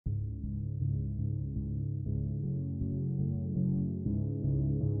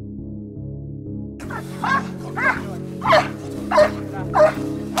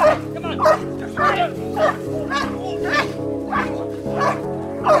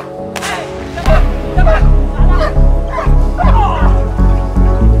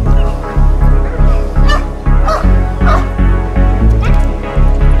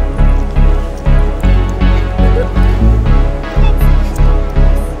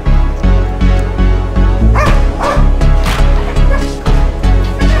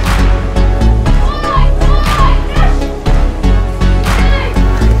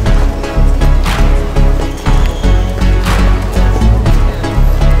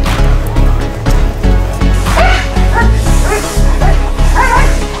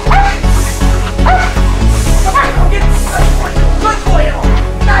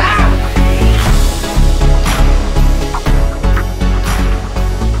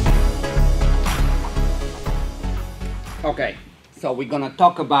Okay, so we're gonna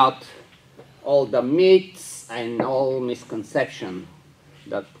talk about all the myths and all misconceptions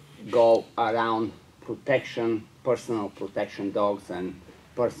that go around protection, personal protection dogs and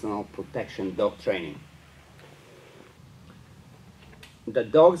personal protection dog training. The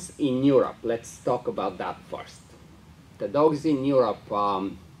dogs in Europe, let's talk about that first. The dogs in Europe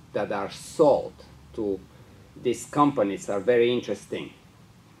that are sold to these companies are very interesting.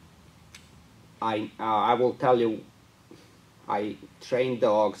 I will tell you, I train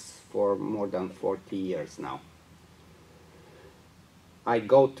dogs for more than 40 years now. I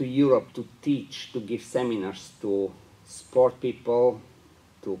go to Europe to teach, to give seminars to sport people,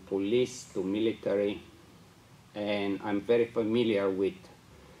 to police, to military, and I'm very familiar with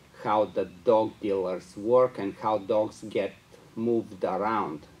how the dog dealers work and how dogs get moved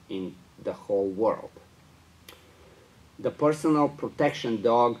around in the whole world. The personal protection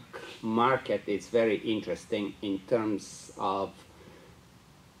dog market is very interesting in terms of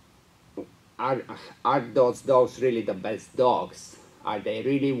are those dogs really the best dogs? Are they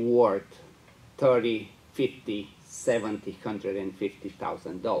really worth 30, 50, 70,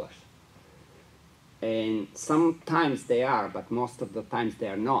 $150,000? And sometimes they are, but most of the times they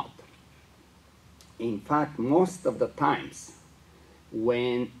are not. In fact, most of the times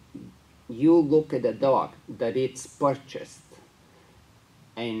when you look at a dog that it's purchased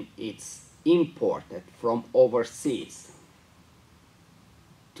and it's imported from overseas,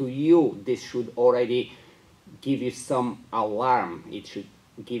 to you this should already give you some alarm. It should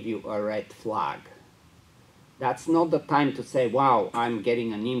give you a red flag. That's not the time to say, wow, I'm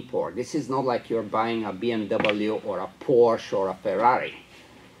getting an import. This is not like you're buying a BMW or a Porsche or a Ferrari.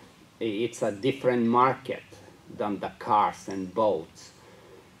 It's a different market than the cars and boats.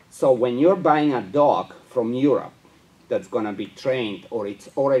 So when you're buying a dog from Europe that's going to be trained, or it's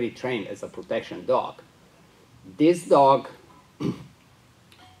already trained as a protection dog, this dog,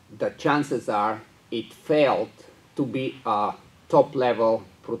 the chances are it failed to be a top-level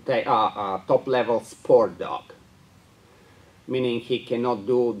sport dog, meaning he cannot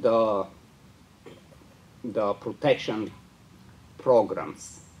do the protection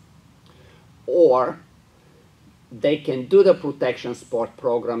programs, or they can do the protection sport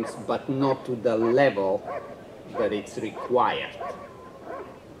programs but not to the level that it's required.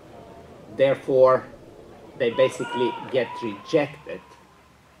 Therefore, they basically get rejected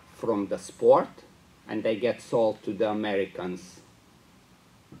from the sport and they get sold to the Americans,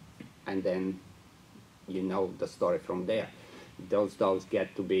 and then you know the story from there. Those dogs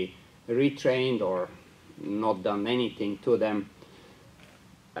get to be retrained or not done anything to them,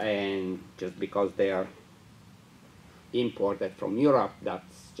 and just because they are imported from Europe,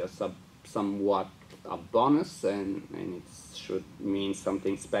 that's just somewhat a bonus, and it should mean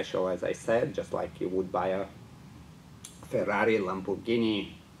something special, as I said, just like you would buy a Ferrari, Lamborghini,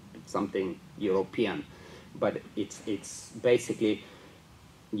 something European. But it's basically,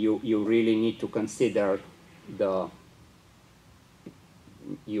 you really need to consider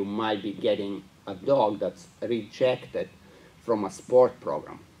you might be getting a dog that's rejected from a sport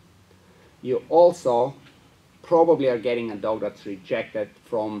program. You also probably are getting a dog that's rejected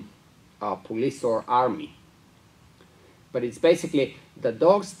from police or army. But it's basically the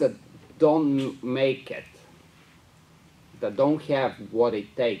dogs that don't make it, that don't have what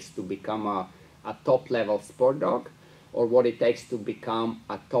it takes to become a top-level sport dog, or what it takes to become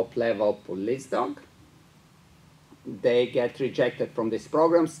a top-level police dog. They get rejected from these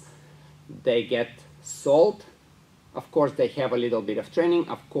programs, they get sold. Of course, they have a little bit of training,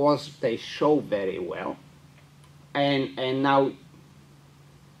 of course, they show very well. And now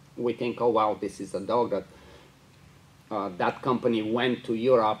we think, oh wow, this is a dog that that company went to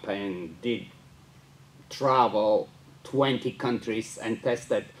Europe and did travel 20 countries and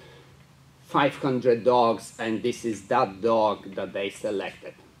tested 500 dogs and this is that dog that they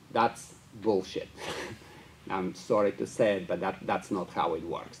selected. That's bullshit. I'm sorry to say it, but that's not how it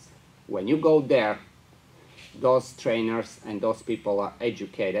works. When you go there, those trainers and those people are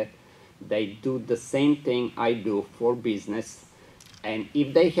educated. They do the same thing I do for business, and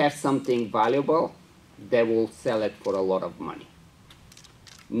if they have something valuable, they will sell it for a lot of money.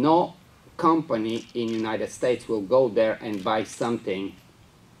 No company in the United States will go there and buy something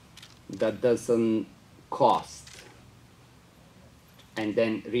that doesn't cost and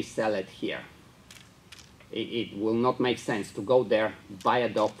then resell it here. It will not make sense to go there, buy a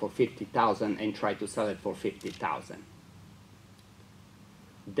dog for $50,000 and try to sell it for $50,000.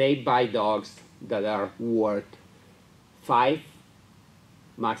 They buy dogs that are worth 5,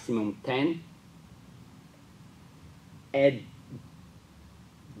 maximum 10, at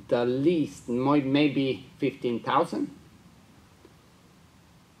the least maybe 15,000,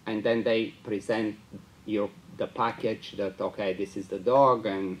 and then they present the package that, okay, this is the dog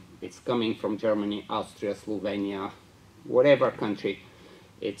and it's coming from Germany, Austria, Slovenia, whatever country.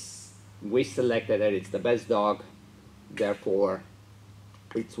 We selected it, it's the best dog, therefore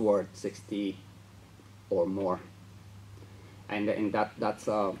it's worth 60 or more. And that's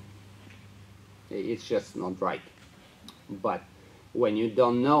it's just not right. But when you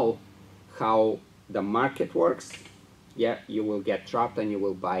don't know how the market works, yeah, you will get trapped and you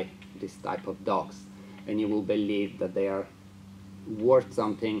will buy this type of dogs. And you will believe that they are worth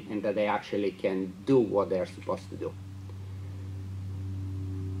something and that they actually can do what they're supposed to do.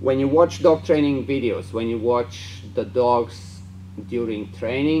 When you watch dog training videos, when you watch the dogs during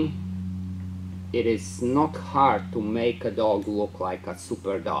training, it is not hard to make a dog look like a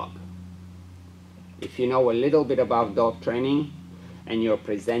super dog. If you know a little bit about dog training and you're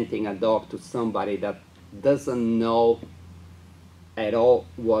presenting a dog to somebody that doesn't know at all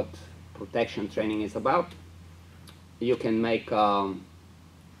what protection training is about, you can make a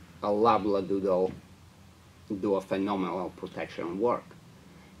Labradoodle do a phenomenal protection work.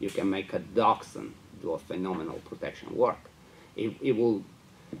 You can make a Dachshund do a phenomenal protection work. It will,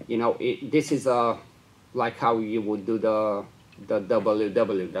 you know, this is like how you would do the WW,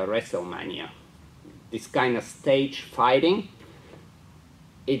 the WrestleMania. This kind of stage fighting,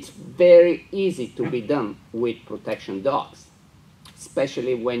 it's very easy to be done with protection dogs,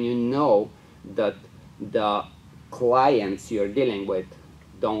 especially when you know that the clients you're dealing with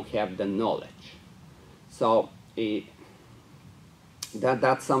don't have the knowledge. So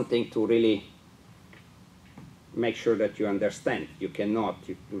that's something to really make sure that you understand. You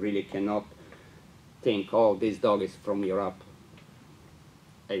really cannot think, oh, this dog is from Europe,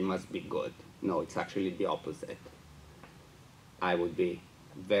 it must be good. No, it's actually the opposite. I would be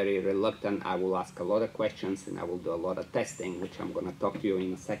very reluctant. I will ask a lot of questions and I will do a lot of testing, which I'm going to talk to you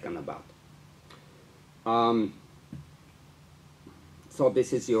in a second about. So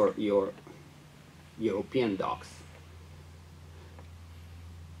this is your European dogs.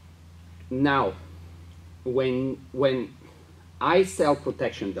 Now, when I sell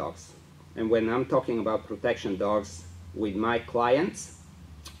protection dogs, and when I'm talking about protection dogs with my clients,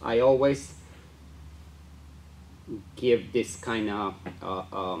 I always give this kind of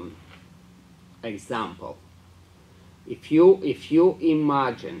example. If you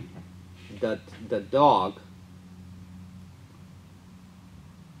imagine that the dog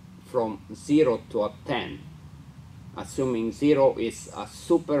from 0 to a 10, assuming 0 is a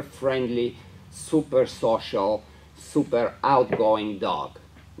super friendly, super social, super outgoing dog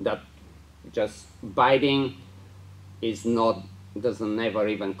that just biting doesn't never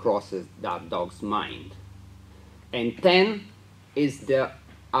even crosses that dog's mind. And 10 is the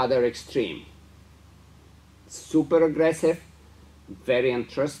other extreme. Super aggressive, very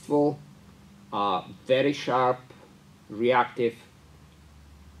untrustful, very sharp, reactive.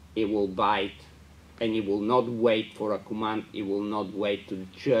 It will bite and it will not wait for a command. It will not wait to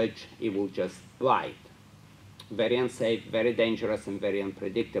judge. It will just bite. Very unsafe, very dangerous, and very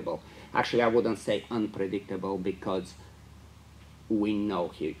unpredictable. Actually, I wouldn't say unpredictable because we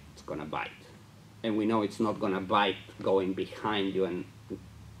know it's gonna bite. And we know it's not going to bite going behind you and,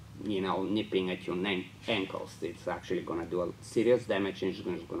 you know, nipping at your ankles. It's actually going to do a serious damage and it's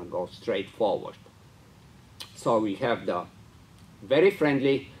going to go straight forward. So we have the very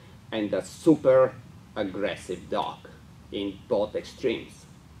friendly and the super aggressive dog in both extremes.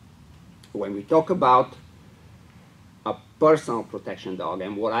 When we talk about a personal protection dog,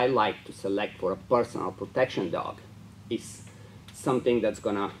 and what I like to select for a personal protection dog is something that's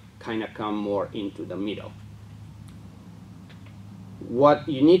going to kind of come more into the middle. What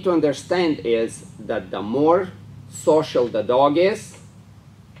you need to understand is that the more social the dog is,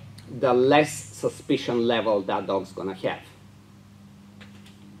 the less suspicion level that dog's gonna have,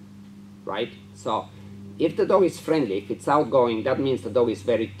 right? So if the dog is friendly, if it's outgoing, that means the dog is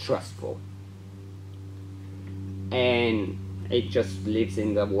very trustful. And it just lives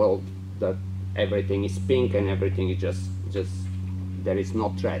in the world that everything is pink and everything is just there is no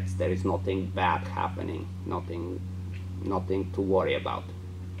threats, there is nothing bad happening, nothing to worry about.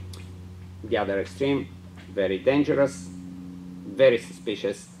 The other extreme, very dangerous, very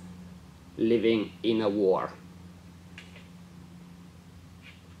suspicious, living in a war,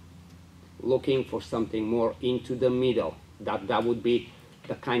 looking for something more into the middle. That would be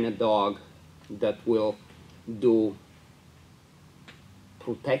the kind of dog that will do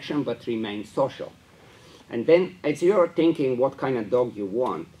protection but remain social. And then as you're thinking what kind of dog you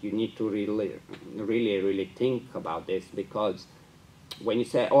want, you need to really think about this, because when you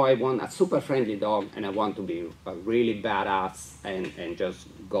say, oh, I want a super friendly dog and I want to be a really badass and just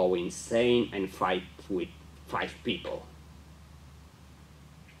go insane and fight with 5 people,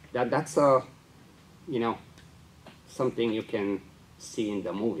 that's you know, something you can see in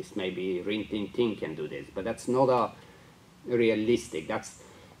the movies. Maybe Rin Tin Tin can do this, but that's not a realistic. That's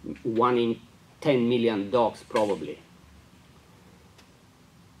 1 in 10 million dogs probably.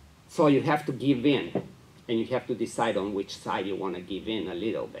 So you have to give in, and you have to decide on which side you want to give in a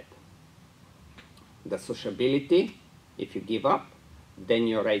little bit. The sociability, if you give up, then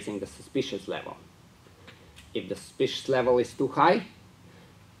you're raising the suspicious level. If the suspicious level is too high,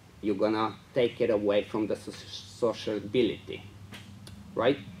 you're gonna take it away from the sociability,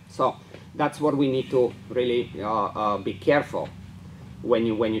 right? So that's what we need to really be careful when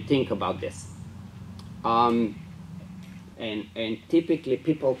you think about this. And typically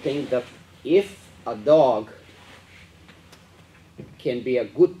people think that if a dog can be a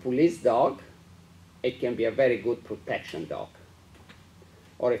good police dog, it can be a very good protection dog.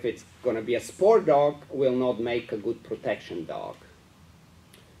 Or if it's going to be a sport dog, will not make a good protection dog.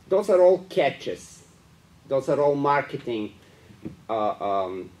 Those are all catches. Those are all marketing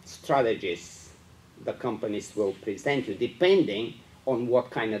strategies the companies will present you, depending on what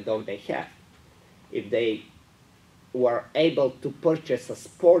kind of dog they have. If they were able to purchase a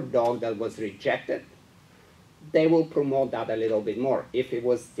sport dog that was rejected, they will promote that a little bit more. If it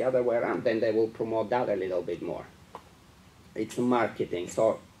was the other way around, then they will promote that a little bit more. It's marketing.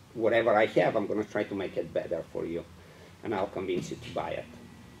 So whatever I have, I'm going to try to make it better for you, and I'll convince you to buy it.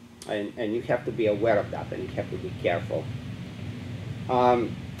 And you have to be aware of that, and you have to be careful.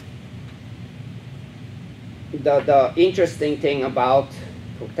 The interesting thing about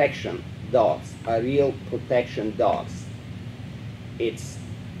protection dogs, real protection dogs, it's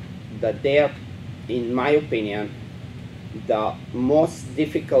that they're, in my opinion, the most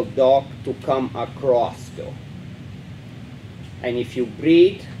difficult dog to come across to. And if you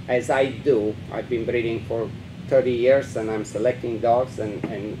breed, as I do, I've been breeding for 30 years and I'm selecting dogs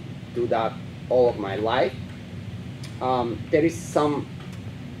and do that all of my life, there is some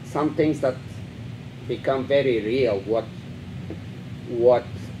things that become very real, what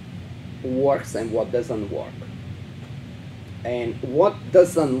works and what doesn't work. And what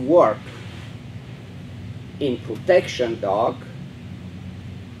doesn't work in protection dog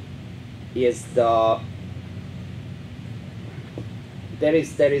is there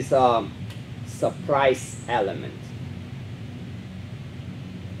is a surprise element.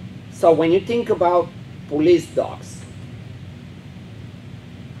 So when you think about police dogs,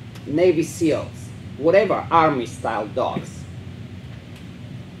 Navy SEALs, whatever army style dogs,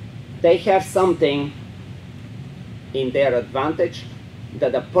 they have something in their advantage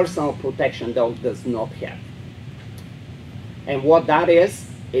that a personal protection dog does not have. And what that is,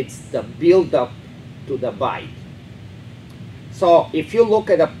 it's the build-up to the bite. So if you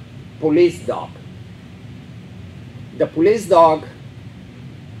look at a police dog, the police dog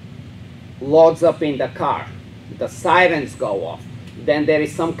loads up in the car, the sirens go off, then there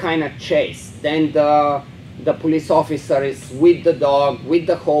is some kind of chase, then the police officer is with the dog, with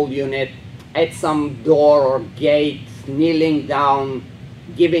the whole unit, at some door or gate, kneeling down,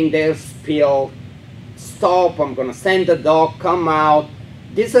 giving their spiel, stop, I'm going to send the dog, come out.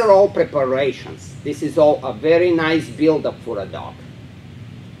 These are all preparations. This is all a very nice build-up for a dog,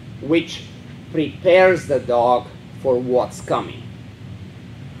 which prepares the dog for what's coming.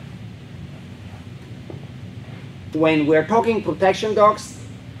 When we're talking protection dogs,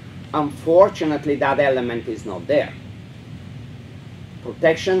 unfortunately that element is not there.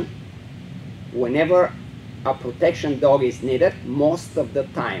 Protection, whenever a protection dog is needed, most of the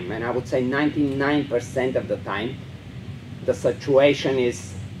time, and I would say 99% of the time, the situation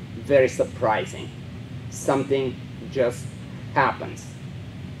is very surprising. Something just happens.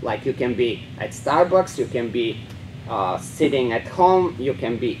 Like you can be at Starbucks, you can be sitting at home, you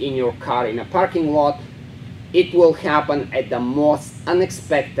can be in your car in a parking lot. It will happen at the most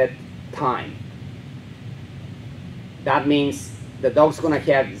unexpected time. That means the dog's gonna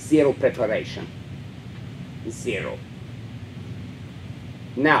have zero preparation. Zero.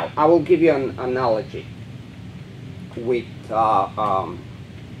 Now, I will give you an analogy with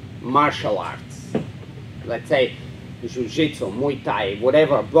martial arts. Let's say jiu-jitsu, Muay Thai,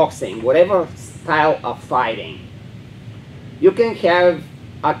 whatever, boxing, whatever style of fighting. You can have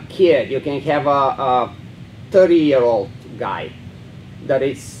a kid, you can have a 30-year-old guy that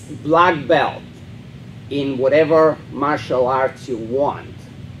is black belt in whatever martial arts you want.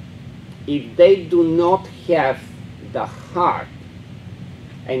 If they do not have the heart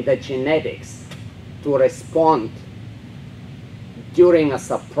and the genetics to respond during a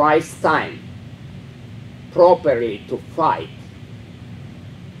surprise time properly to fight,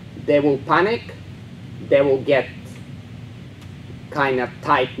 they will panic, they will get kind of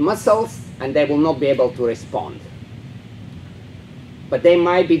tight muscles, and they will not be able to respond. But they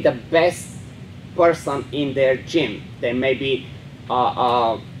might be the best person in their gym. They may be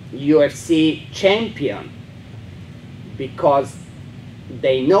a UFC champion because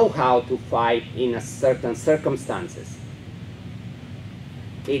they know how to fight in a certain circumstances.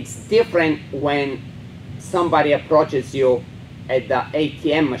 It's different when somebody approaches you at the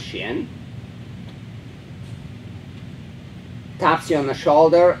ATM machine, taps you on the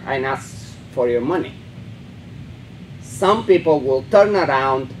shoulder and asks for your money. Some people will turn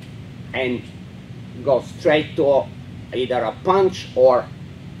around and go straight to either a punch or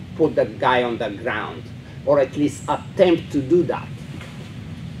put the guy on the ground, or at least attempt to do that.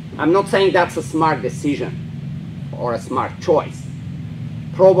 I'm not saying that's a smart decision or a smart choice.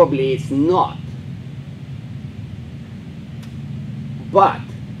 Probably it's not. But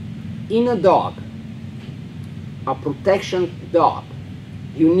in a dog, a protection dog,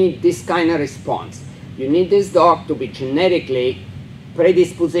 you need this kind of response. You need this dog to be genetically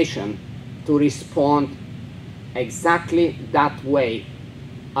predispositioned to respond exactly that way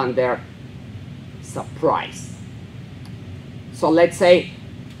under surprise. So let's say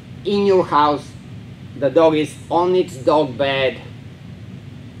in your house the dog is on its dog bed,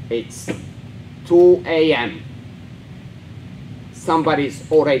 it's 2 a.m. Somebody's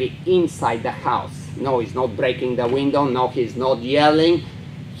already inside the house. No, he's not breaking the window, no, he's not yelling,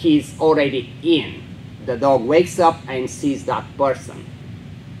 he's already in. The dog wakes up and sees that person.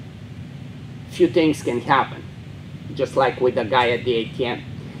 Few things can happen, just like with the guy at the ATM.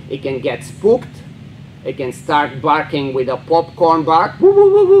 He can get spooked, he can start barking with a popcorn bark, woo,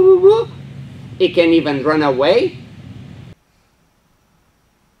 woo, woo, woo, woo, woo. He can even run away.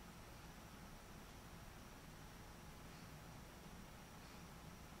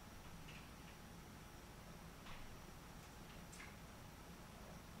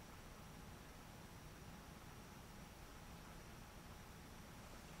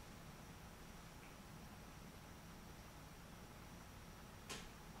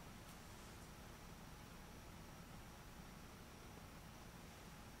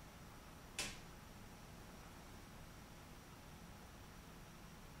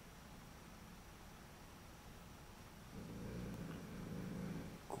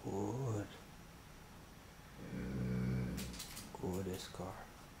 Good. Good, Iskar.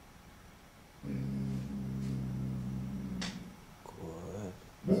 Good.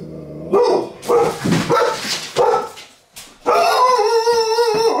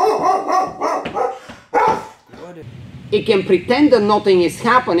 It can pretend that nothing is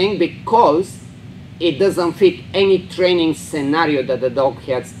happening because it doesn't fit any training scenario that the dog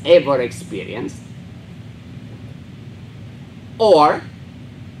has ever experienced. Or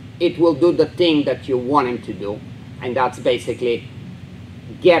it will do the thing that you want him to do, and that's basically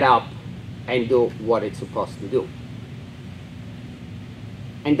get up and do what it's supposed to do.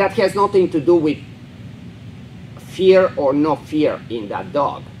 And that has nothing to do with fear or no fear in that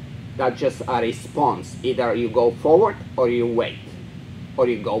dog. That's just a response. Either you go forward or you wait or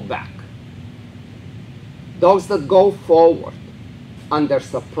you go back. Dogs that go forward under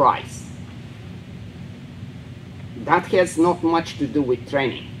surprise, that has not much to do with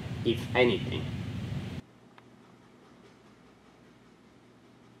training, if anything.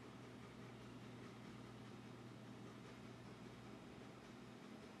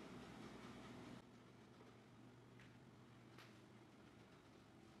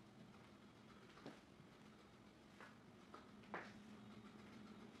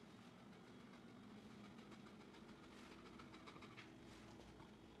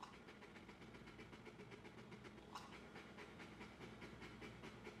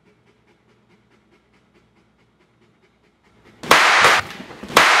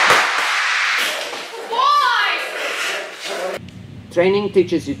 Training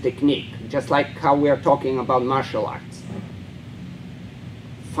teaches you technique, just like how we are talking about martial arts.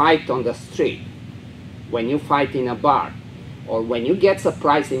 Fight on the street, when you fight in a bar, or when you get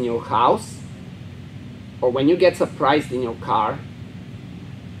surprised in your house, or when you get surprised in your car,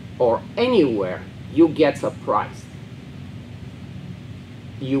 or anywhere you get surprised.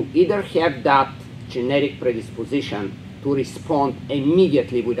 You either have that genetic predisposition to respond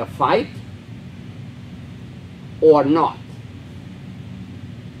immediately with a fight, or not.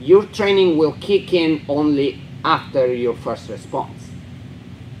 Your training will kick in only after your first response.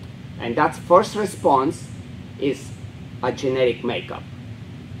 And that first response is a genetic makeup.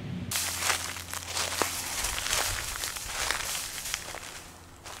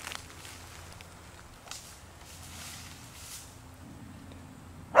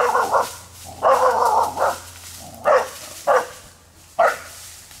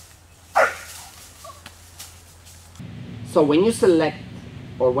 So when you select,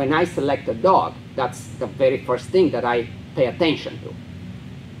 or when I select a dog, that's the very first thing that I pay attention to.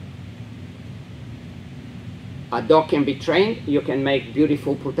 A dog can be trained, you can make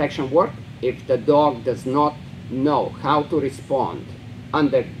beautiful protection work. If the dog does not know how to respond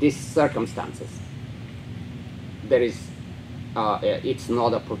under these circumstances, it's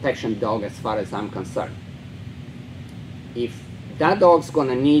not a protection dog as far as I'm concerned. If that dog's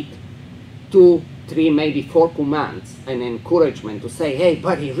gonna need 2, 3, maybe 4 commands and encouragement to say, hey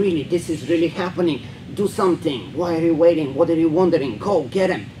buddy, really, this is really happening, do something, why are you waiting, what are you wondering, go get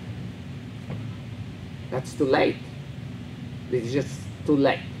him. That's too late. It's just too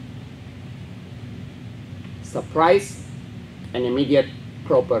late. Surprise and immediate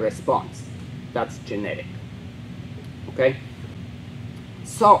proper response. That's genetic. Okay?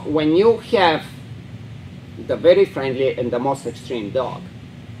 So when you have the very friendly and the most extreme dog,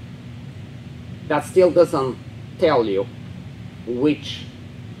 that still doesn't tell you which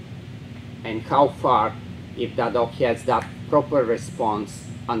and how far, if that dog has that proper response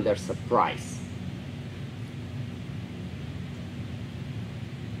under surprise.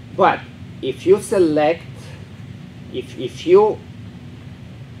 But if you select, if you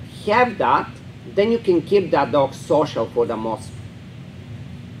have that, then you can keep that dog social for the most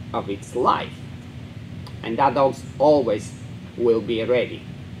of its life. And that dog always will be ready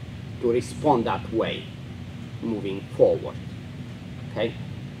to respond that way moving forward. Okay?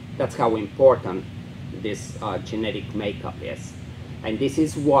 That's how important this genetic makeup is. And this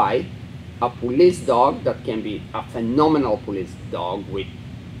is why a police dog that can be a phenomenal police dog with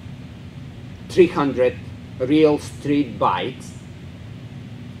 300 real street bites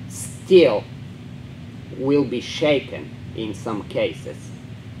still will be shaken in some cases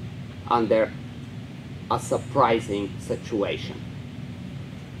under a surprising situation.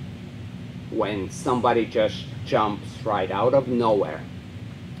 When somebody just jumps right out of nowhere,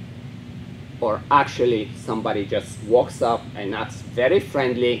 or actually somebody just walks up and acts very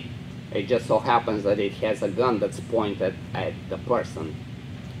friendly, it just so happens that it has a gun that's pointed at the person.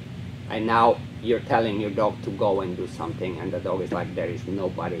 And now you're telling your dog to go and do something, and the dog is like, there is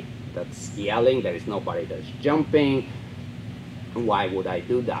nobody that's yelling, there is nobody that's jumping, why would I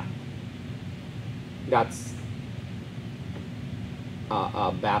do that? That's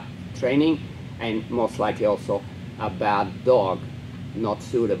a bad training, and most likely also a bad dog, not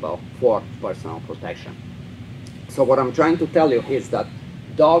suitable for personal protection. So what I'm trying to tell you is that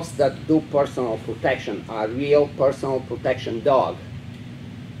dogs that do personal protection are real personal protection dog.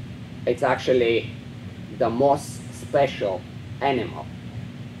 It's actually the most special animal,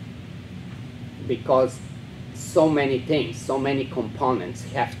 because so many things, so many components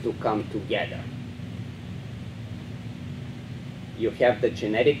have to come together. You have the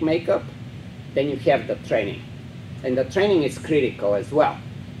genetic makeup, then you have the training. And the training is critical as well.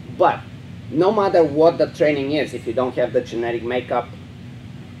 But no matter what the training is, if you don't have the genetic makeup,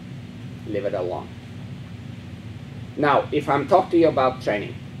 leave it alone. Now, if I'm talking to you about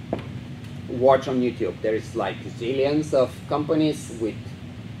training, watch on YouTube. There is like zillions of companies with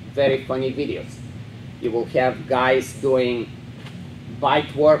very funny videos. You will have guys doing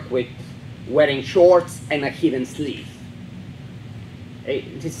bite work with wearing shorts and a hidden sleeve.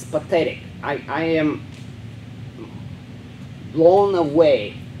 It is pathetic. I am blown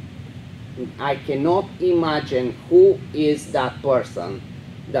away. I cannot imagine who is that person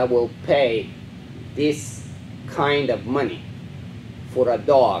that will pay this kind of money for a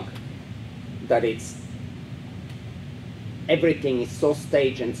dog that everything is so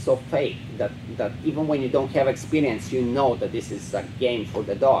staged and so fake that even when you don't have experience, you know that this is a game for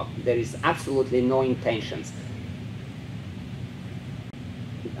the dog. There is absolutely no intentions.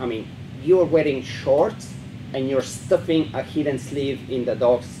 I mean, you're wearing shorts and you're stuffing a hidden sleeve in the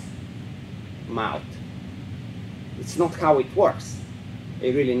dog's mouth. It's not how it works.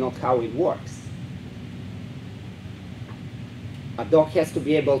 It's really not how it works. A dog has to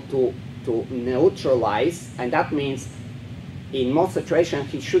be able to neutralize, and that means in most situations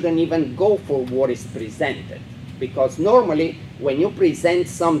he shouldn't even go for what is presented, because normally when you present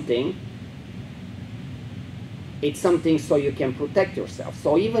something, it's something so you can protect yourself.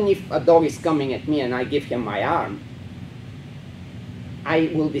 So even if a dog is coming at me and I give him my arm,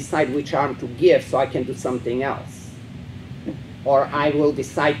 I will decide which arm to give so I can do something else. Or I will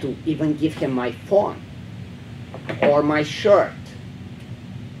decide to even give him my phone or my shirt.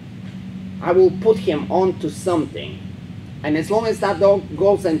 I will put him onto something. And as long as that dog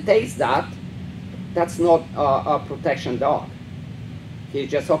goes and takes that, that's not a protection dog.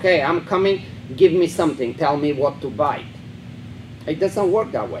 He's just, okay, I'm coming, give me something, tell me what to bite. It doesn't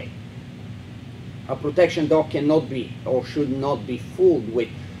work that way. A protection dog cannot be or should not be fooled with,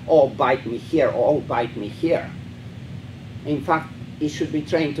 oh, bite me here, or oh, bite me here. In fact, it should be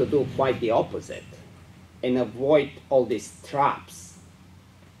trained to do quite the opposite and avoid all these traps.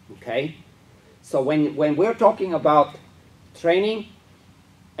 Okay? So when we're talking about training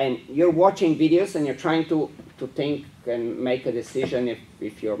and you're watching videos and you're trying to think and make a decision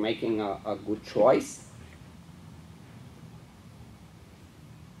if you're making a good choice,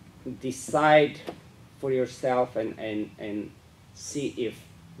 decide for yourself and see if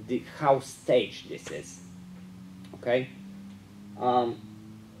how staged this is. Okay?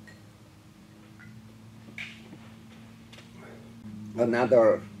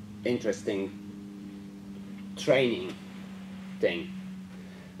 Another interesting training thing,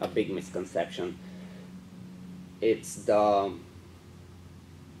 a big misconception, it's the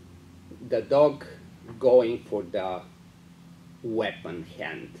dog going for the weapon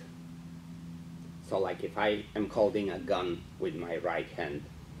hand. So like if I am holding a gun with my right hand,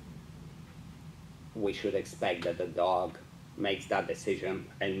 we should expect that the dog makes that decision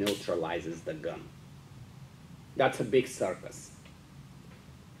and neutralizes the gun. That's a big circus.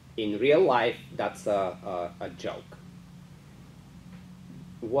 In real life, that's a joke.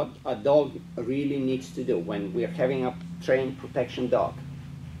 What a dog really needs to do when we're having a trained protection dog,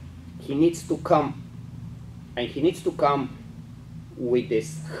 he needs to come, and he needs to come with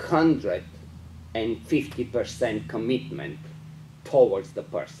this 150% commitment towards the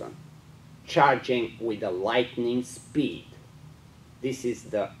person, charging with a lightning speed. This is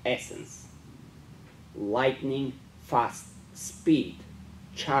the essence. Lightning fast speed,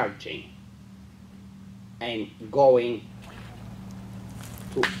 charging, and going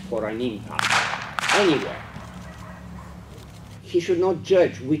for an impact anywhere. He should not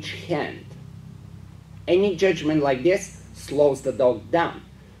judge which hand. Any judgment like this slows the dog down,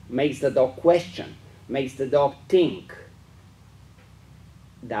 makes the dog question, makes the dog think.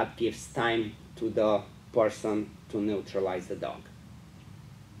 That gives time to the person to neutralize the dog.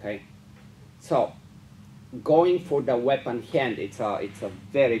 Okay? So, going for the weapon hand, it's a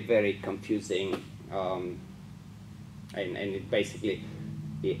very, very confusing, and it basically,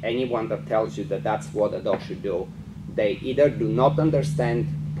 anyone that tells you that that's what a dog should do, they either do not understand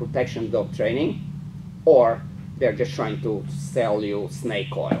protection dog training, or they're just trying to sell you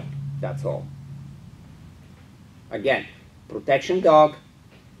snake oil. That's all. Again, protection dog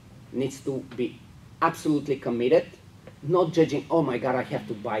needs to be absolutely committed, not judging, oh my God, I have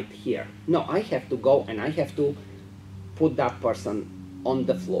to bite here. No, I have to go and I have to put that person on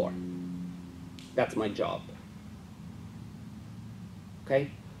the floor. That's my job.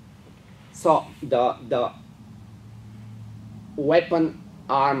 Okay? So the weapon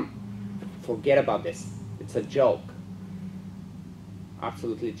arm, forget about this. It's a joke.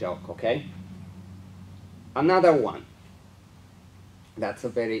 Absolutely joke, okay? Another one. That's a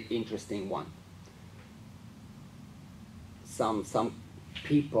very interesting one. Some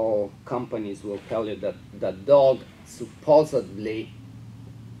people, companies will tell you that the dog supposedly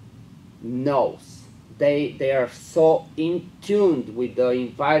knows. They are so in tune with the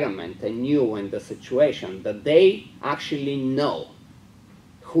environment and you and the situation that they actually know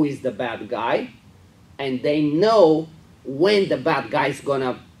who is the bad guy, and they know when the bad guy is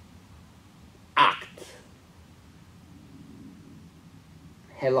gonna act.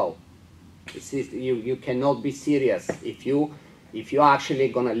 Hello. You cannot be serious if you actually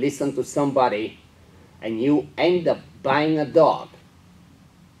gonna listen to somebody and you end up buying a dog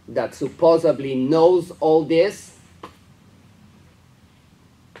that supposedly knows all this.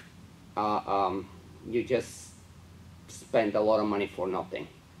 You just spend a lot of money for nothing.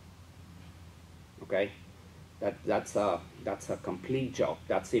 Okay, that's a complete joke.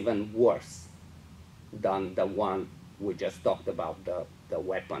 That's even worse. than the one we just talked about, the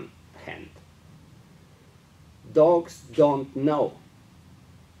weapon hand. Dogs don't know.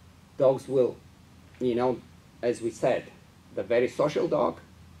 Dogs will, you know, as we said, the very social dog,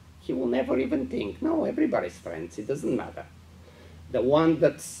 he will never even think, no, everybody's friends, it doesn't matter. The one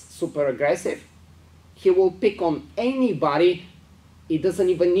that's super aggressive, he will pick on anybody, he doesn't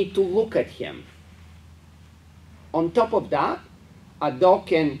even need to look at him. On top of that, a dog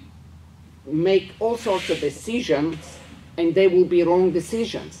can make all sorts of decisions and they will be wrong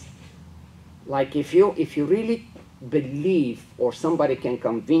decisions. Like if you really believe or somebody can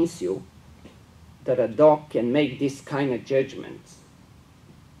convince you that a dog can make this kind of judgments,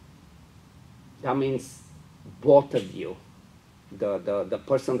 that means both of you, the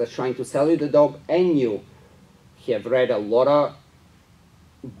person that's trying to sell you the dog and you, have read a lot of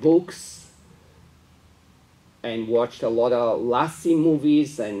books and watched a lot of Lassie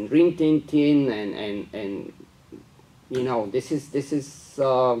movies and Rin Tin Tin and you know, this is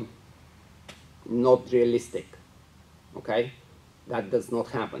not realistic, okay? That does not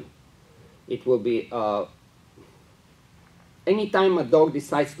happen. It will be, anytime a dog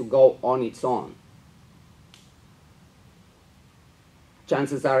decides to go on its own,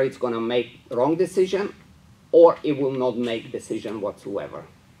 chances are it's going to make wrong decision or it will not make decision whatsoever.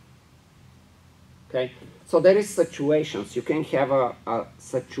 Okay? So there is situations. You can have a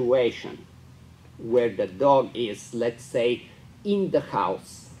situation where the dog is, let's say, in the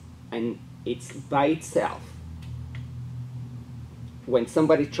house and it's by itself. When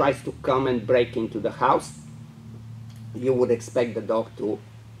somebody tries to come and break into the house, you would expect the dog to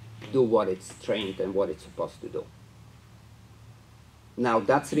do what it's trained and what it's supposed to do. Now,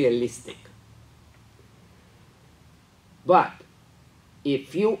 that's realistic. But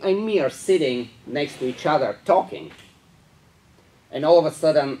if you and me are sitting next to each other talking, and all of a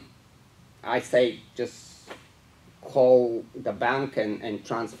sudden I say, just call the bank and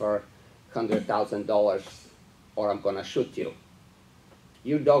transfer $100,000 or I'm going to shoot you,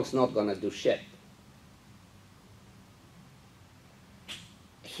 your dog's not going to do shit.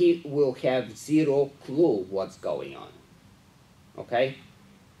 He will have zero clue what's going on. Okay?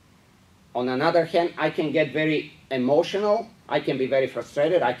 On another hand, I can get very emotional, I can be very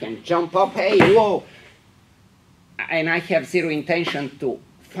frustrated, I can jump up, hey, whoa! And I have zero intention to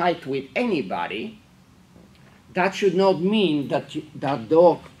fight with anybody. That should not mean that that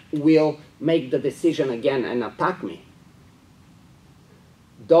dog will make the decision again and attack me.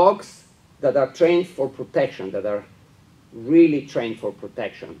 Dogs that are trained for protection, that are really trained for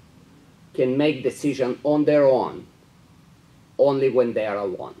protection, can make decisions on their own only when they are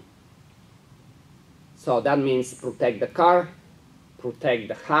alone. So that means protect the car, protect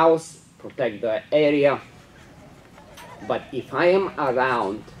the house, protect the area. But if I am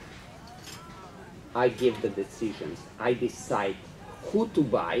around, I give the decisions. I decide who to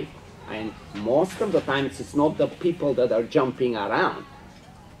buy, and most of the times it's not the people that are jumping around.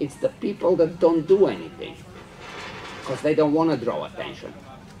 It's the people that don't do anything because they don't want to draw attention.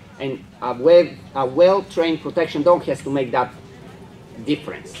 And a well-trained protection dog has to make that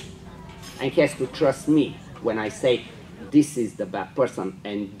difference and has to trust me when I say this is the bad person,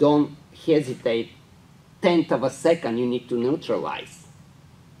 and don't hesitate 1/10 of a second, you need to neutralize.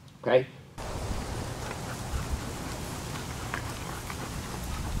 Okay?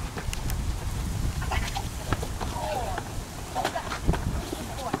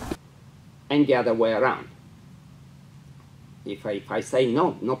 And the other way around. If I say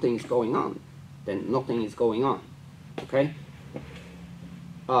no, nothing is going on, then nothing is going on. Okay?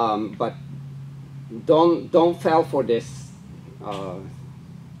 But don't fall for this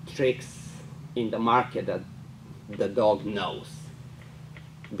tricks in the market that the dog knows,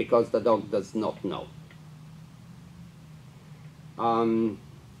 because the dog does not know.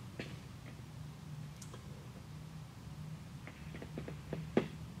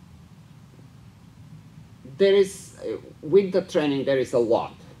 There is, with the training, there is a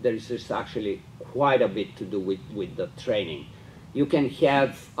lot. There is just actually quite a bit to do with the training. You can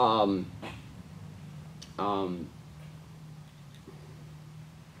have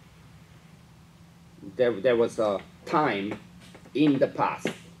there was a time in the past,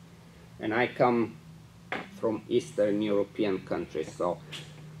 and I come from Eastern European countries, so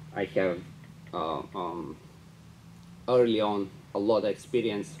I have early on a lot of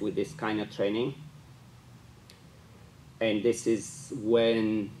experience with this kind of training. And this is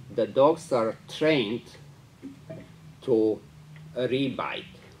when the dogs are trained to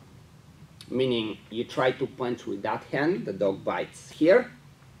rebite, meaning you try to punch with that hand, the dog bites here,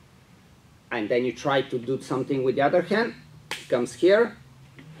 and then you try to do something with the other hand, it comes here,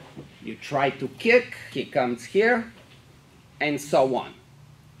 You try to kick, he comes here, and so on.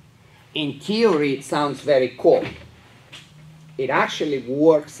 In theory, it sounds very cool. It actually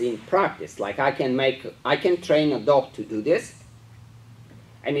works in practice. Like I can train a dog to do this,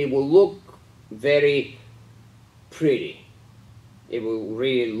 and it will look very pretty. It will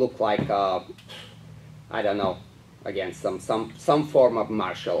really look like, I don't know, again, some form of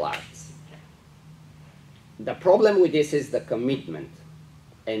martial arts. The problem with this is the commitment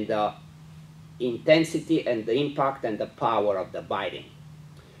and the intensity and the impact and the power of the biting.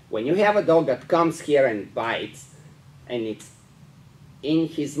 When you have a dog that comes here and bites, and it's in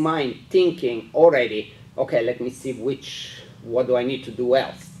his mind thinking already, okay, let me see what do I need to do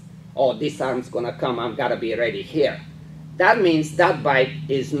else? Oh, this arm's gonna come, I've gotta be ready here. That means that bite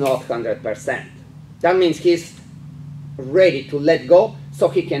is not 100%. That means he's ready to let go so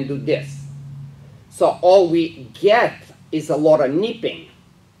he can do this. So all we get is a lot of nipping.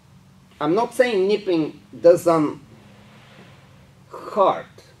 I'm not saying nipping doesn't hurt,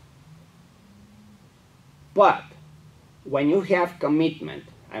 but when you have commitment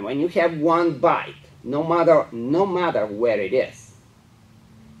and when you have one bite, no matter where it is,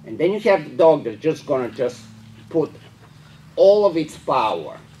 and then you have the dog that's just gonna put all of its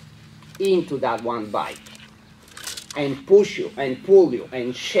power into that one bite and push you and pull you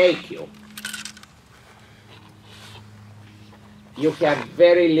and shake you, you have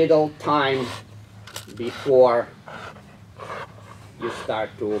very little time before you start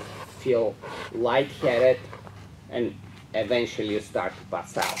to feel lightheaded and eventually you start to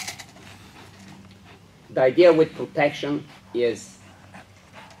pass out. The idea with protection is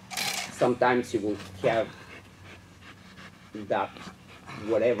sometimes you will have that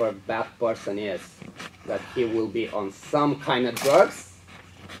whatever bad person is, that he will be on some kind of drugs,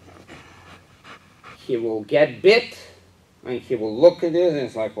 he will get bit, and he will look at it and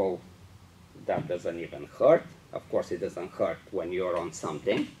it's like, well, that doesn't even hurt. Of course it doesn't hurt when you're on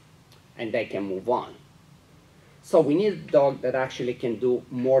something, and they can move on. So we need a dog that actually can do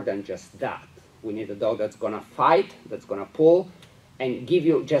more than just that. We need a dog that's gonna fight, that's gonna pull, and give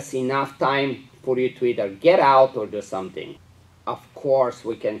you just enough time for you to either get out or do something. Of course,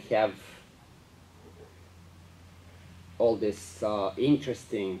 we can have all these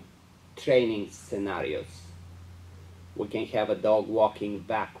interesting training scenarios. We can have a dog walking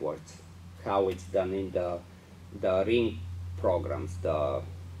backwards, how it's done in the ring programs, the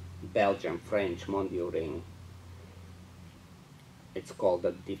Belgian, French, Mondial ring. It's called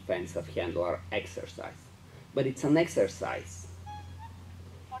the defensive handler exercise. But it's an exercise.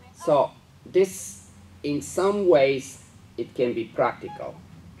 So this, in some ways, it can be practical.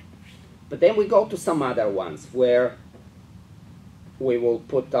 But then we go to some other ones where we will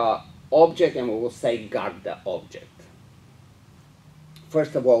put an object and we will say guard the object.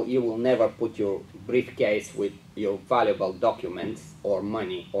 First of all, you will never put your briefcase with your valuable documents or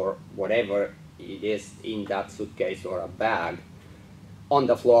money or whatever it is in that suitcase or a bag on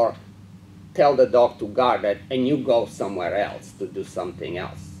the floor, tell the dog to guard it, and you go somewhere else to do something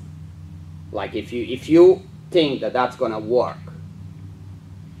else. Like if you think that that's gonna work,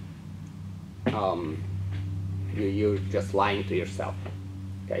 you're just lying to yourself.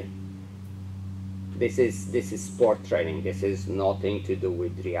 Okay. This is sport training. This is nothing to do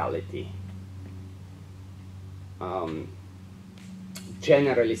with reality.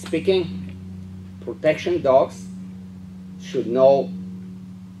 Generally speaking, protection dogs should know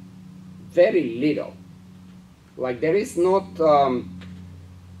very little. Like there is not,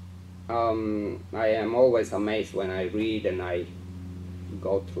 I am always amazed when I read and I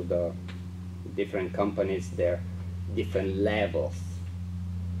go through the different companies, their different levels.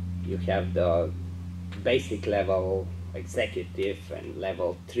 You have the basic level, executive, and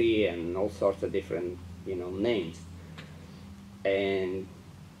level 3, and all sorts of different, names. And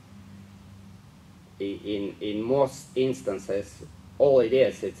in most instances, all it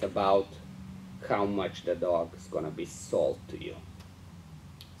is, it's about how much the dog is going to be sold to you.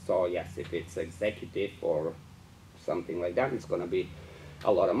 So yes, if it's executive or something like that, it's going to be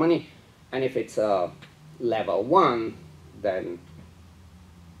a lot of money. And if it's a level 1, then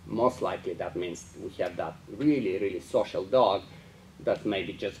most likely that means we have that really, really social dog that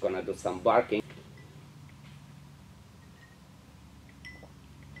maybe just going to do some barking.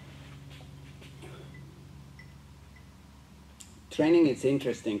 Training is an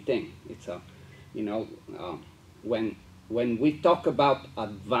interesting thing. It's a, when we talk about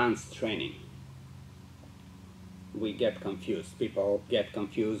advanced training, we get confused. People get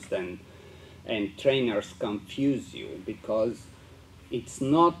confused, and trainers confuse you, because it's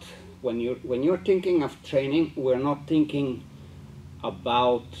not, when you're thinking of training, we're not thinking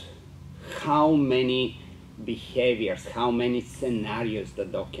about how many behaviors, how many scenarios the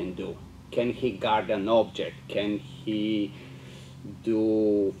dog can do. Can he guard an object? Can he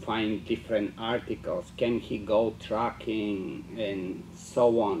find different articles? Can he go tracking and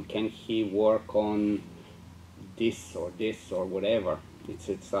so on? Can he work on this or whatever?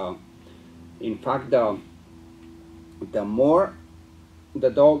 In fact, the more the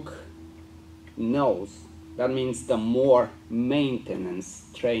dog knows, that means the more maintenance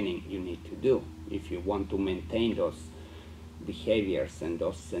training you need to do if you want to maintain those behaviors and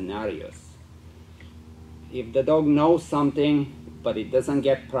those scenarios. If the dog knows something but it doesn't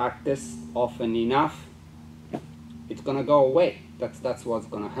get practiced often enough, it's gonna go away. That's what's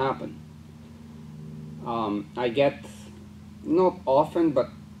gonna happen. I get, not often, but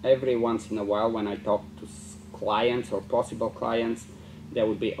every once in a while when I talk to clients or possible clients, they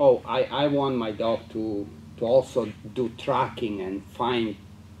would be, oh, I want my dog to also do tracking and find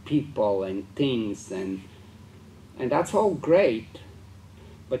people and things, and that's all great,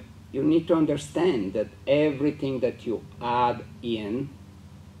 but you need to understand that everything that you add in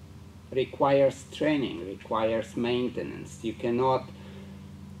requires training, requires maintenance. You cannot,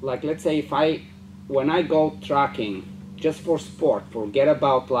 like, let's say when I go tracking just for sport, forget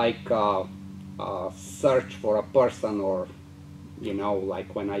about like search for a person, or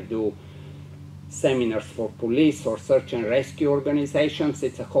like when I do seminars for police or search and rescue organizations,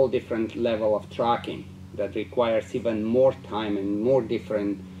 it's a whole different level of tracking that requires even more time and more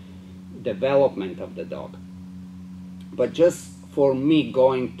different development of the dog. But just for me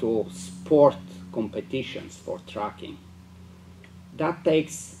going to sport competitions for tracking, that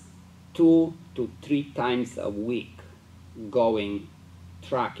takes 2 to 3 times a week going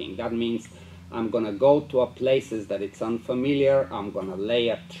tracking. That means I'm gonna go to a places that it's unfamiliar, I'm gonna lay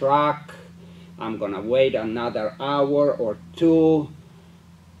a track, I'm gonna wait another hour or 2,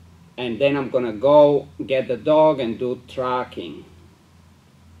 and then I'm gonna go get the dog and do tracking.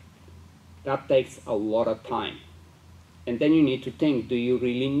 That takes a lot of time. And then you need to think, do you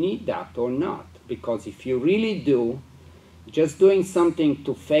really need that or not? Because if you really do, just doing something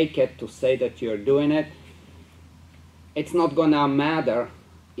to fake it, to say that you're doing it, it's not gonna matter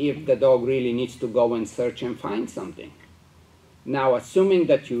if the dog really needs to go and search and find something. Now, assuming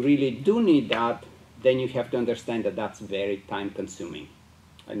that you really do need that, then you have to understand that that's very time consuming.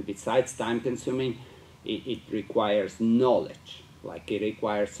 And besides time consuming, it requires knowledge. Like, it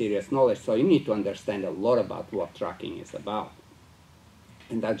requires serious knowledge. So you need to understand a lot about what tracking is about.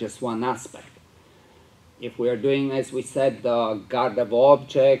 And that's just one aspect. If we are doing, as we said, the guard of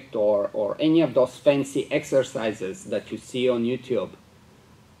object or any of those fancy exercises that you see on YouTube,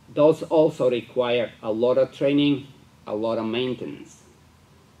 those also require a lot of training, a lot of maintenance.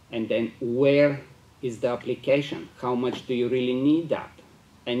 And then where is the application? How much do you really need that?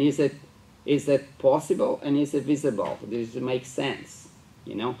 And is it possible, and is it visible? Does it make sense?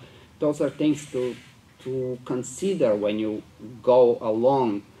 Those are things to consider when you go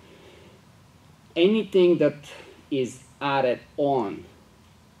along. Anything that is added on,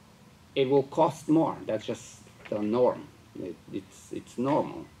 it will cost more. That's just the norm. It's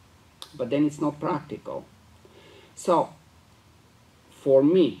normal. But then it's not practical. So for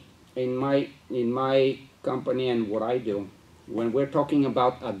me, in my company and what I do, when we're talking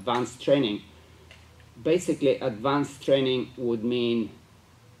about advanced training, basically advanced training would mean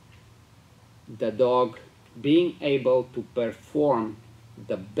the dog being able to perform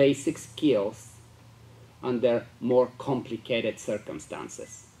the basic skills under more complicated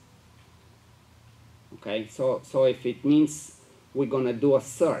circumstances. Okay, so if it means we're gonna do a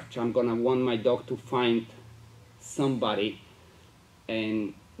search, I'm gonna want my dog to find somebody,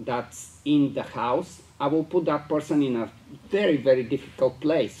 and that's in the house, I will put that person in a very, very difficult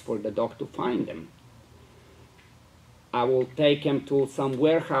place for the dog to find them. I will take him to some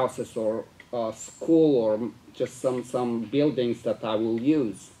warehouses or school or just some buildings that I will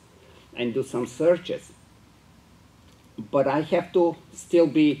use and do some searches. But I have to still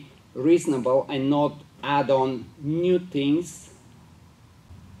be reasonable and not add on new things.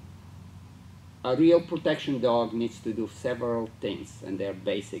 A real protection dog needs to do several things, and they're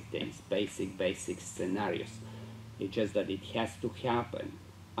basic things, basic scenarios. It's just that it has to happen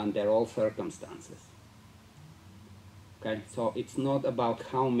under all circumstances. Okay, so it's not about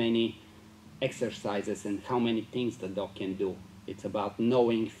how many exercises and how many things the dog can do. It's about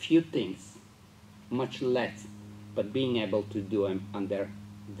knowing few things, much less, but being able to do them under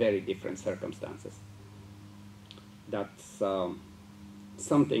very different circumstances. That's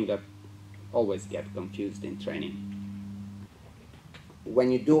something that always gets confused in training.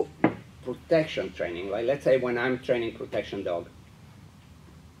 When you do protection training, like let's say when I'm training protection dog,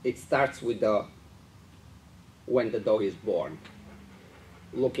 it starts with when the dog is born,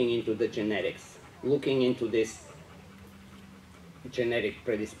 looking into the genetics, looking into this genetic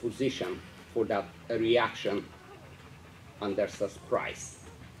predisposition for that reaction under surprise.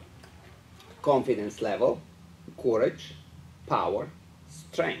 Confidence level, courage, power,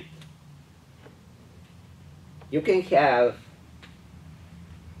 strength. You can have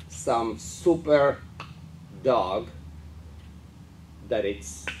some super dog that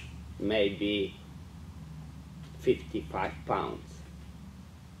it's maybe 55 pounds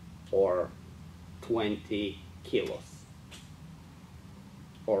or 20 kilos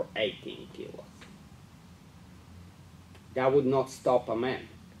or 18 kilos. That would not stop a man.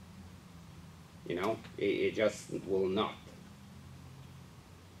 You know, it just will not.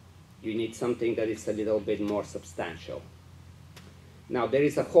 You need something that is a little bit more substantial. Now, there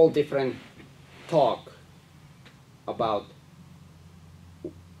is a whole different talk about,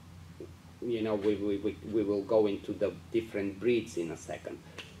 you know, we will go into the different breeds in a second.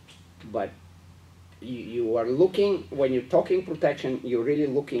 But you are looking, when you're talking protection, you're really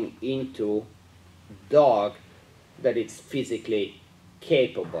looking into dog that it's physically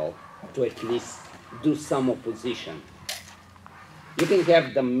capable to at least do some opposition. You can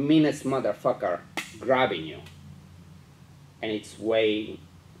have the meanest motherfucker grabbing you, and it's weighing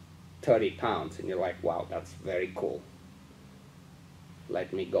 30 pounds, and you're like, wow, that's very cool.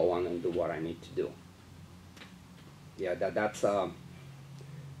 Let me go on and do what I need to do. Yeah, that's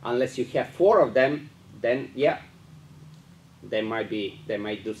unless you have 4 of them, then yeah, they might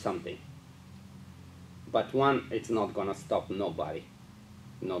do something. But one, it's not gonna stop nobody,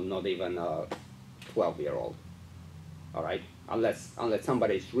 not even a 12-year-old. All right, unless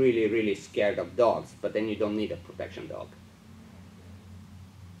somebody is really scared of dogs, but then you don't need a protection dog.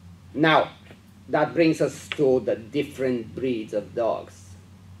 Now, that brings us to the different breeds of dogs.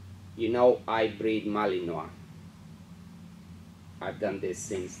 You know, I breed Malinois. I've done this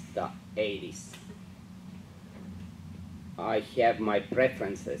since the 80s. I have my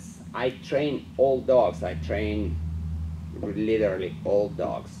preferences. I train all dogs. I train literally all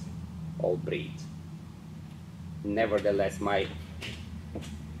dogs, all breeds. Nevertheless, my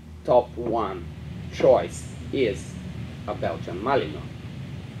top 1 choice is a Belgian Malinois.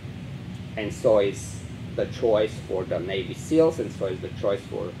 And so is the choice for the Navy SEALs, and so is the choice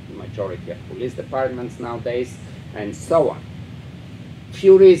for the majority of police departments nowadays, and so on.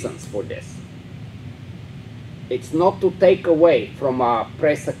 Few reasons for this. It's not to take away from a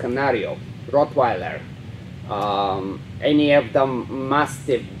Presa Canario, Rottweiler, any of the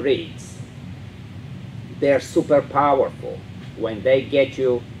Mastiff breeds. They're super powerful. When they get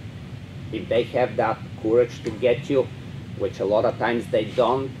you, if they have that courage to get you, which a lot of times they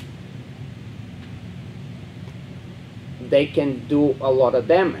don't, they can do a lot of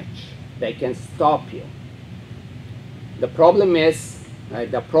damage. They can stop you. The problem is,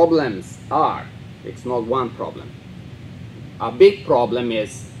 the problems are, it's not one problem. A big problem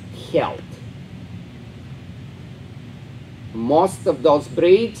is health. Most of those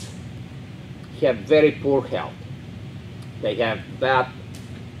breeds have very poor health. They have bad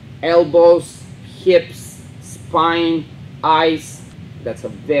elbows, hips, spine, eyes. That's a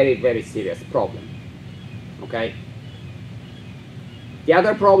very serious problem. Okay? The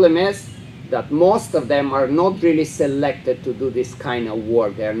other problem is that most of them are not really selected to do this kind of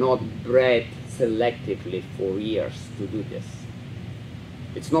work. They're not bred selectively for years to do this.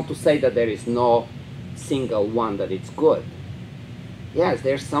 It's not to say that there is no single one that is good. Yes,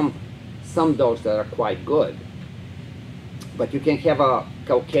 there's some dogs that are quite good. But you can have a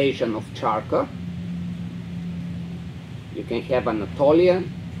Caucasian of Charka, you can have an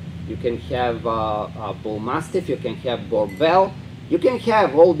Anatolian, you can have a Bull Mastiff, you can have Borbell, you can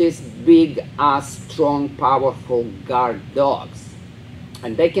have all these big ass, strong, powerful guard dogs.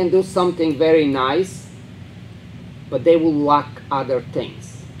 And they can do something very nice, but they will lack other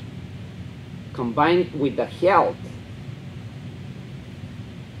things. Combined with the health,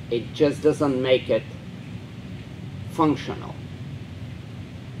 it just doesn't make it functional.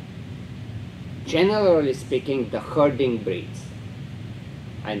 Generally speaking, the herding breeds,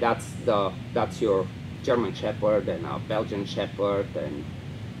 and that's your German Shepherd and a Belgian Shepherd and,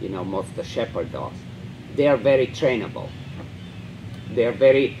 you know, most of the Shepherd dogs, they are very trainable. They are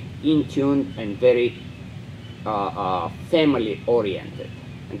very in tune and very family oriented,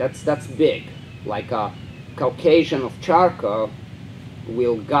 and that's big. Like a Caucasian of Charka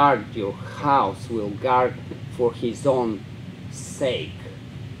will guard your house, will guard for his own sake,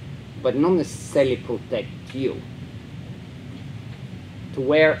 but not necessarily protect you. To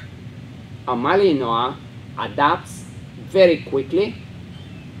where a Malinois adapts very quickly,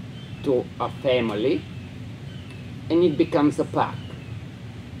 to a family, and it becomes a pack.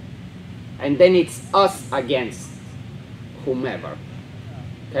 And then it's us against whomever.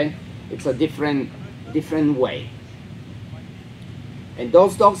 Okay? It's a different way. And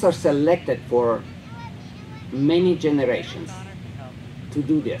those dogs are selected for many generations to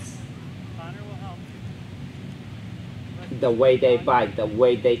do this. The way they bite, the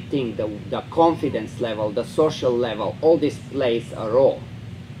way they think, the confidence level, the social level, all this plays a role.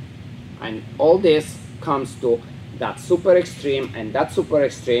 And all this comes to that super extreme and that super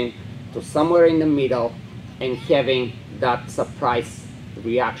extreme to somewhere in the middle, and having that surprise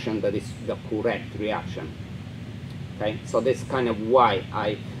reaction that is the correct reaction. Okay, so this is kind of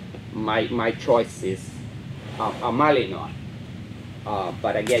why my choice is a Malinois.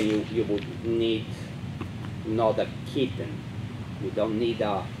 But again, you would need not a kitten. You don't need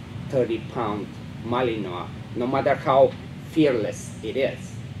a 30-pound Malinois. No matter how fearless it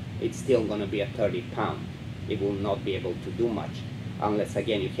is, it's still going to be a 30-pound. It will not be able to do much unless,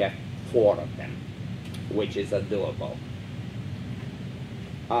 again, you have 4 of them, which is a doable.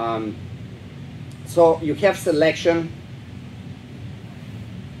 So you have selection,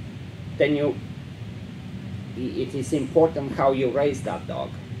 then it is important how you raise that dog.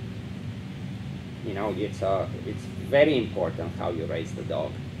 You know, it's very important how you raise the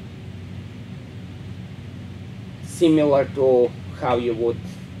dog. Similar to how you would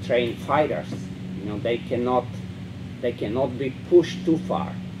train fighters. You know, they cannot be pushed too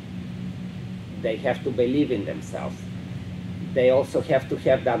far. They have to believe in themselves. They also have to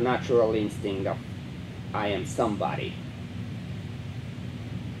have that natural instinct of, I am somebody.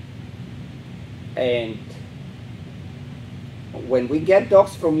 And when we get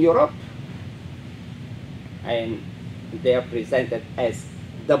dogs from Europe, and they are presented as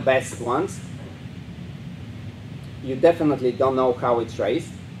the best ones, you definitely don't know how it's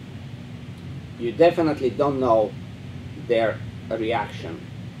raised. You definitely don't know their reaction.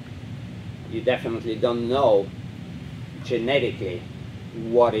 You definitely don't know genetically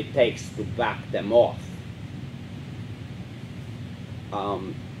what it takes to back them off.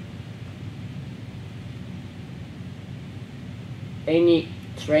 Any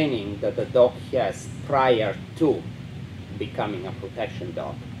training that the dog has prior to becoming a protection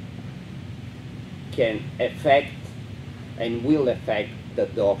dog can affect and will affect the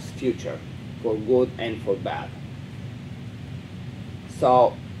dog's future, for good and for bad.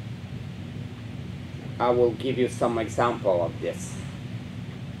 So I will give you some example of this.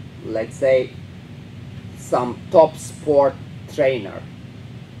 Let's say some top sport trainer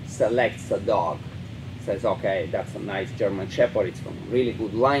selects a dog, says, okay, that's a nice German Shepherd, it's from really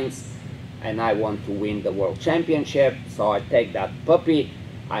good lines, and I want to win the world championship, so I take that puppy,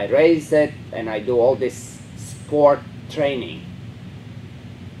 I raise it, and I do all this sport training.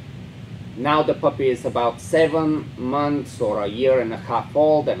 Now the puppy is about 7 months or a year and a half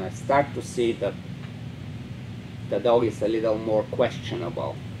old, and I start to see that the dog is a little more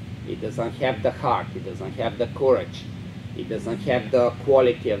questionable. It doesn't have the heart, it doesn't have the courage, it doesn't have the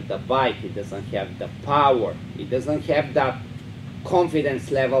quality of the bite, it doesn't have the power, it doesn't have that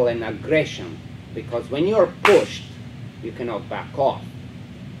confidence level and aggression, because when you're pushed, you cannot back off.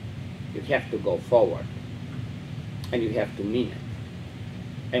 You have to go forward, and you have to mean it.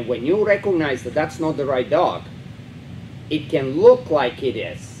 And when you recognize that that's not the right dog, it can look like it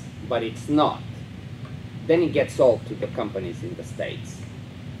is, but it's not. Then it gets sold to the companies in the States.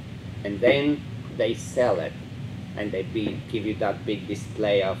 And then they sell it, and they give you that big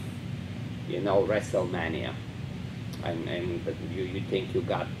display of, you know, WrestleMania. And you think you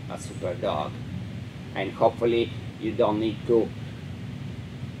got a super dog. And hopefully you don't need to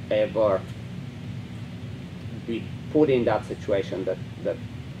ever be put in that situation that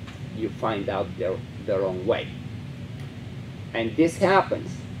you find out the wrong way. And this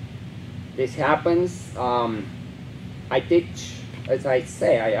happens. This happens. I teach, as I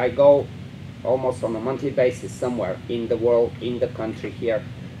say, I go almost on a monthly basis somewhere in the world, in the country here.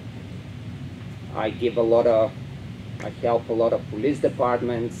 I help a lot of police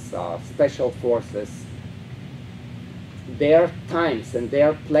departments, special forces. There are times and there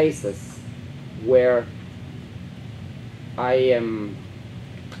are places where I am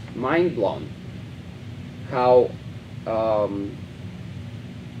mind blown how a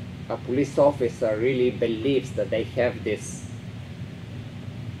police officer really believes that they have this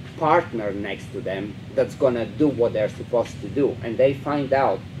partner next to them that's gonna do what they're supposed to do, and they find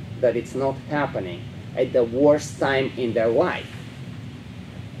out that it's not happening at the worst time in their life.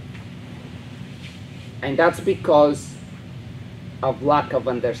 And that's because of lack of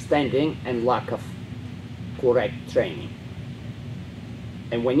understanding and lack of correct training.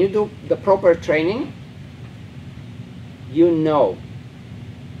 And when you do the proper training, you know,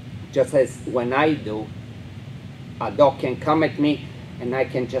 just as when I do, a dog can come at me and I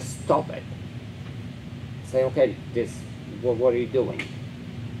can just stop it. Say, okay, what are you doing?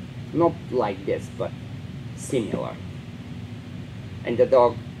 Not like this, but similar. And the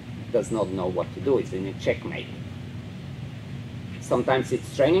dog does not know what to do. It's in a checkmate. Sometimes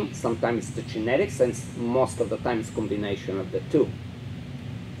it's training, sometimes it's the genetics, and most of the time it's a combination of the two.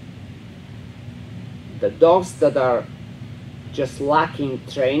 The dogs that are just lacking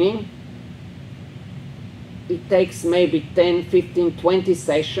training, it takes maybe 10, 15, 20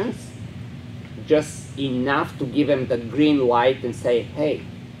 sessions, just enough to give them the green light and say, hey,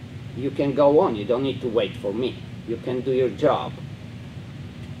 you can go on, you don't need to wait for me, you can do your job.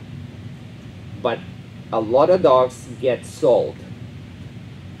 But a lot of dogs get sold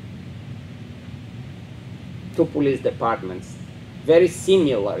to police departments very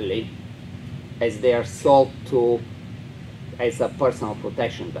similarly as they are sold to as a personal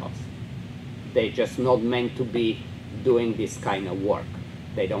protection dogs. They're just not meant to be doing this kind of work.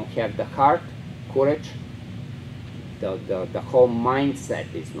 They don't have the heart, courage, the whole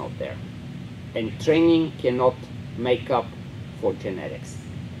mindset is not there. And training cannot make up for genetics.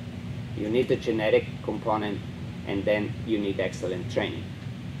 You need the genetic component, and then you need excellent training.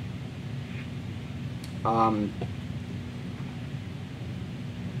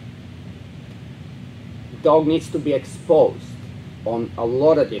 Dog needs to be exposed on a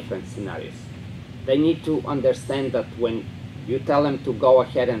lot of different scenarios. They need to understand that when you tell them to go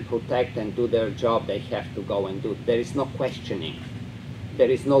ahead and protect and do their job, they have to go and do it. There is no questioning. There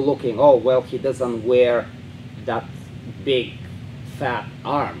is no looking, oh, well, he doesn't wear that big fat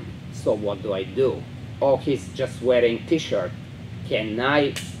arm, so what do I do? Oh, he's just wearing t-shirt. Can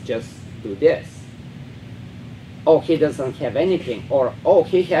I just do this? Oh, he doesn't have anything. Or, oh,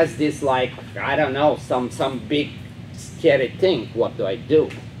 he has this, like, I don't know, some big scary thing. What do I do?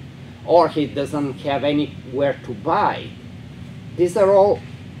 Or he doesn't have anywhere to buy. These are all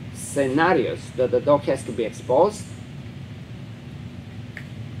scenarios that the dog has to be exposed.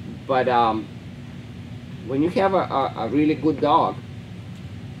 But when you have a really good dog,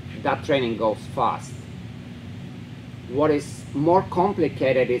 that training goes fast. What is more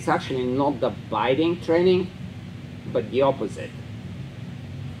complicated is actually not the biting training, but the opposite.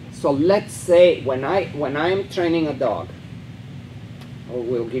 So let's say when I'm training a dog,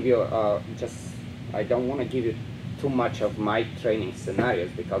 we'll give you I don't want to give you too much of my training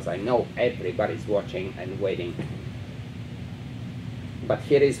scenarios because I know everybody's watching and waiting. But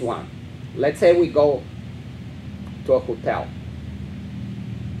here is one. Let's say we go to a hotel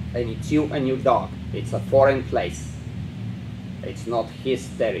and it's you and your dog. It's a foreign place. It's not his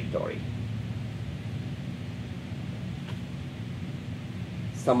territory.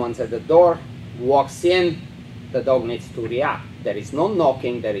 Someone's at the door, walks in, the dog needs to react. There is no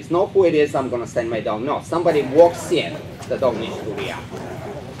knocking, there is no who it is, I'm going to send my dog. No, somebody walks in, the dog needs to react.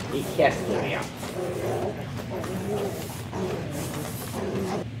 He has to react.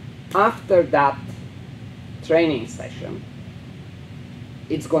 After that training session,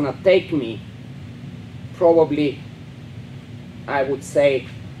 it's going to take me probably, I would say,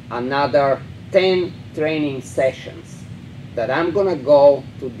 another 10 training sessions that I'm going to go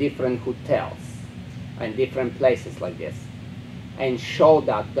to different hotels and different places like this and show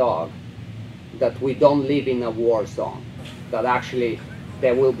that dog that we don't live in a war zone, that actually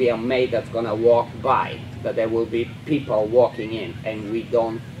there will be a mate that's going to walk by, that there will be people walking in, and we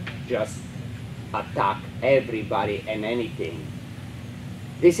don't just attack everybody and anything.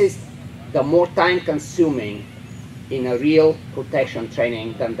 This is the more time consuming in a real protection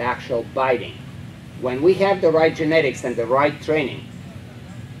training than the actual biting. When we have the right genetics and the right training,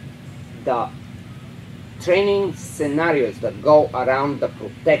 the training scenarios that go around the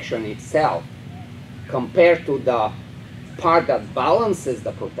protection itself compared to the part that balances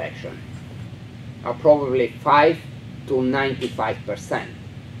the protection are probably 5 to 95%.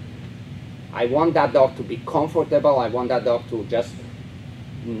 I want that dog to be comfortable. I want that dog to just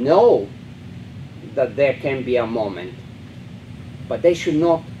know that there can be a moment, but they should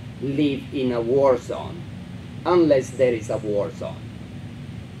not live in a war zone unless there is a war zone.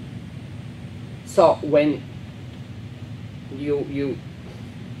 So when you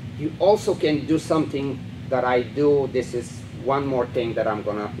also can do something that I do, this is one more thing that I'm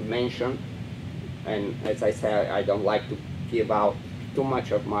gonna mention, and as I say, I don't like to give out too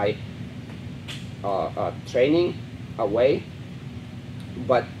much of my training away,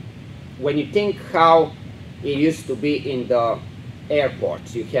 but when you think how it used to be in the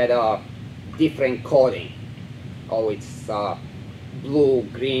airports, you had a different coding. Oh, it's blue,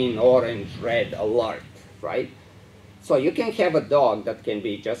 green, orange, red alert, right? So you can have a dog that can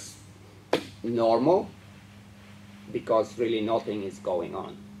be just normal because really nothing is going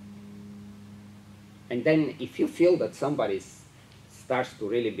on. And then if you feel that somebody starts to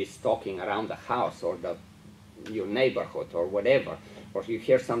really be stalking around the house or your neighborhood or whatever, or you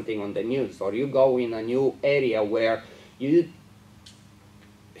hear something on the news, or you go in a new area where you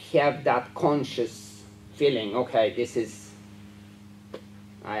have that conscious feeling, okay, this is,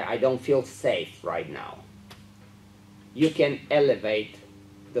 I don't feel safe right now. You can elevate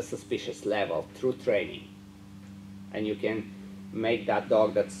the suspicious level through training. And you can make that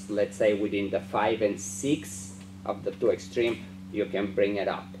dog that's, let's say, within the 5 and 6 of the two extreme, you can bring it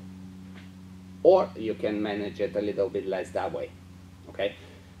up. Or you can manage it a little bit less that way, okay?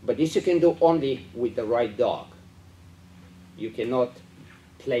 But this you can do only with the right dog. You cannot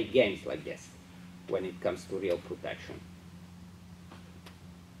play games like this when it comes to real protection.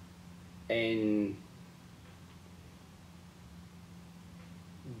 And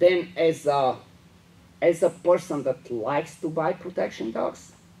then as a person that likes to buy protection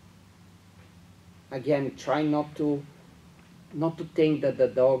dogs, again, try not to think that the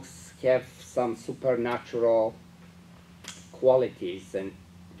dogs have some supernatural qualities and,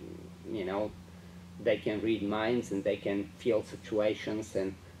 you know, they can read minds and they can feel situations,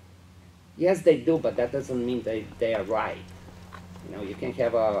 and yes, they do, but that doesn't mean they are right. You know, you can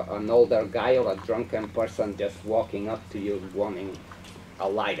have an older guy or a drunken person just walking up to you wanting a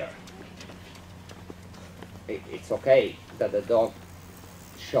lighter. It's okay that the dog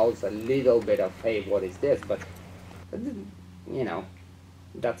shows a little bit of, hey, what is this? But, you know,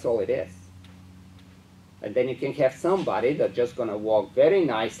 that's all it is. And then you can have somebody that's just going to walk very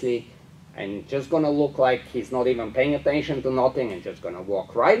nicely and just going to look like he's not even paying attention to nothing and just going to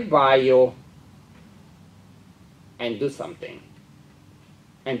walk right by you and do something.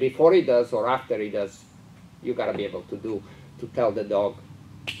 And before he does or after he does, you got to be able to tell the dog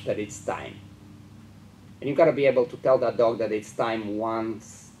that it's time. And you got to be able to tell that dog that it's time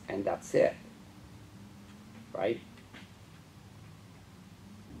once and that's it, right?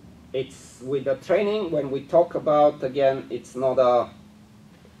 It's with the training, when we talk about, again, it's not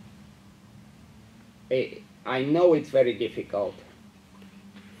I know it's very difficult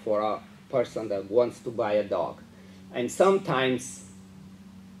for a person that wants to buy a dog. And sometimes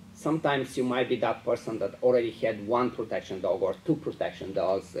you might be that person that already had one protection dog or two protection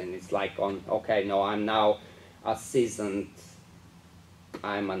dogs, and it's like, okay, no, I'm now a seasoned,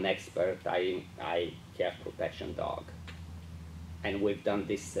 I'm an expert, I have protection dog. And we've done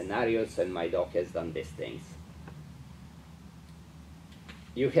these scenarios and my dog has done these things.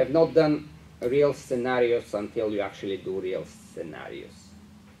 You have not done real scenarios until you actually do real scenarios.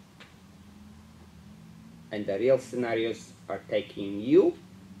 And the real scenarios are taking you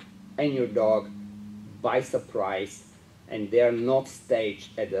and your dog by surprise, and they're not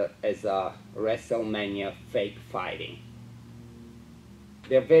staged as a WrestleMania fake fighting.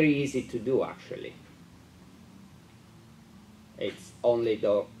 They're very easy to do, actually. It's only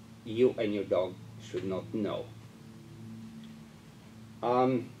though you and your dog should not know.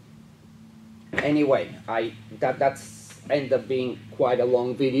 Anyway, that's ended up being quite a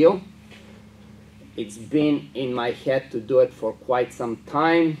long video. It's been in my head to do it for quite some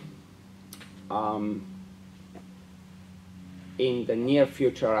time. In the near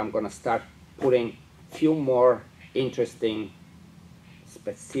future, I'm going to start putting a few more interesting,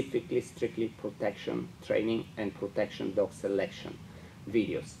 specifically strictly protection training and protection dog selection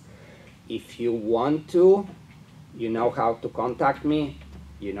videos. If you want to, you know how to contact me.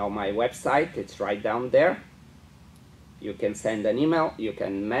 You know my website, it's right down there. You can send an email, you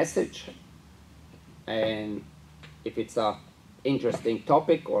can message, and if it's a interesting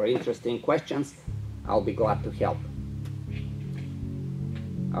topic or interesting questions, I'll be glad to help.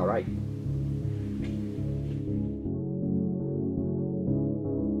 All right.